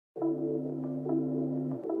I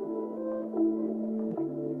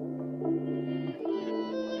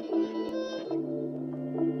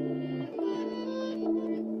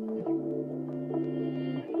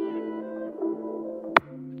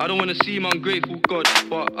don't wanna seem ungrateful, God,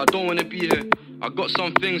 but I don't wanna be here. I got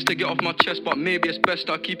some things to get off my chest, but maybe it's best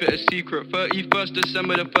I keep it a secret. 31st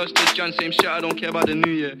December, the 1st of Jan, same shit, I don't care about the new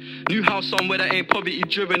year. New house somewhere that ain't poverty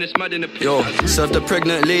driven, it's mad in the pit. Yo, served a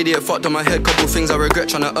pregnant lady, it fucked on my head. Couple things I regret,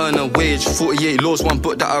 trying to earn a wage. 48 laws, one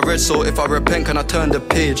book that I read, so if I repent, can I turn the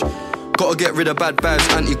page? Gotta get rid of bad vibes,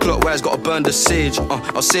 anti-clockwise, gotta burn the sage.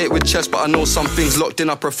 I'll say it with chest, but I know some things locked in,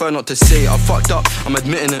 I prefer not to say. I fucked up, I'm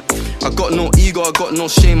admitting it. I got no ego, I got no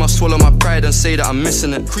shame, I swallow my pride and say that I'm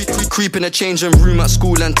missing it. Creep in a changing room at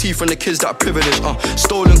school and teeth from the kids that are privileged.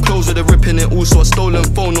 Stolen clothes with a rip in it, also a stolen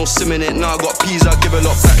phone, no sim in it. Now I got peas, I give a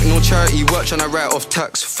lot back, no charity work, tryna write off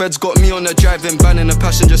tax. Feds got me on the driving ban in the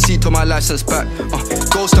passenger seat to my license back.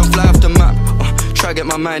 Ghost and fly off the map. Try get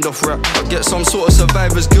my mind off rap. I get some sort of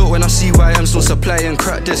survivor's guilt when I see why I'm still supplying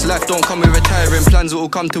crack. This life don't come with retiring plans, it will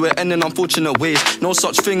come to an end in unfortunate ways. No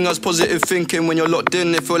such thing as positive thinking. When you're locked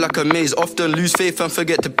in, it feel like a maze. Often lose faith and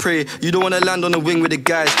forget to pray. You don't wanna land on the wing with the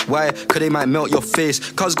guys. Why? Cause they might melt your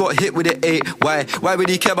face. Cuz got hit with it 8. Why? Why would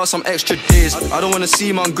he care about some extra days? I don't wanna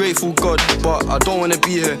seem ungrateful, God, but I don't wanna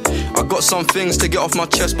be here. I got some things to get off my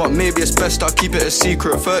chest, but maybe it's best I keep it a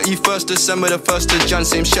secret. 31st December, the 1st of Jan,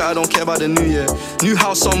 same shit, I don't care about the new year. New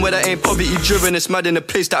house somewhere that ain't poverty driven, it's mad in the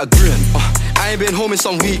place that I grew in. I ain't been home in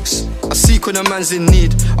some weeks. I seek when a man's in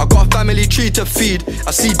need. I got a family tree to feed.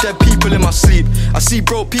 I see dead people in my sleep. I see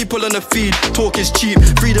broke people on the feed. Talk is cheap,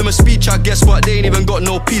 freedom of speech I guess, but they ain't even got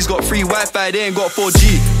no peace. Got free Wi-Fi, they ain't got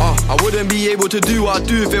 4G. I wouldn't be able to do what I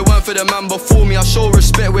do if it weren't for the man before me. I show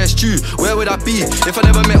respect where it's due. Where would I be if I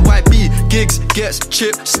never met YB? Gigs, Gets,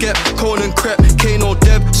 Chip, Skep, Conan, Crep, Kano,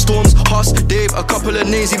 Deb, Storms, Huss, Dave, a couple of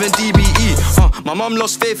names, even DBE. My mum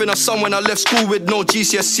lost faith in her son when I left school with no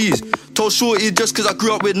GCSEs. Told shorty just cause I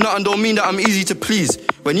grew up with nothing don't mean that I'm easy to please.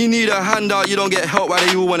 When you need a handout, you don't get help. Why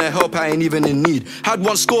they all wanna help, I ain't even in need. Had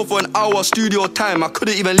one score for an hour studio time, I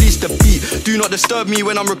couldn't even lease the beat. Do not disturb me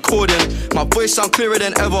when I'm recording. My voice sound clearer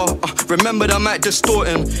than ever. Remember the mic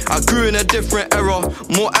distorting. I grew in a different era.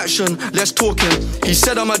 More action, less talking. He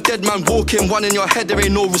said I'm a dead man walking. One in your head, there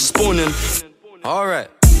ain't no responding. Alright.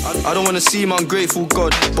 I don't wanna seem ungrateful,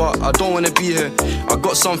 God, but I don't wanna be here. I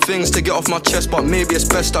got some things to get off my chest, but maybe it's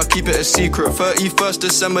best I keep it a secret. 31st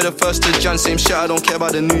December, the 1st of Jan, same shit, I don't care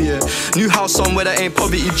about the new year. New house somewhere that ain't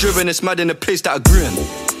poverty driven, it's mad in the place that I grew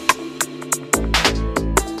in.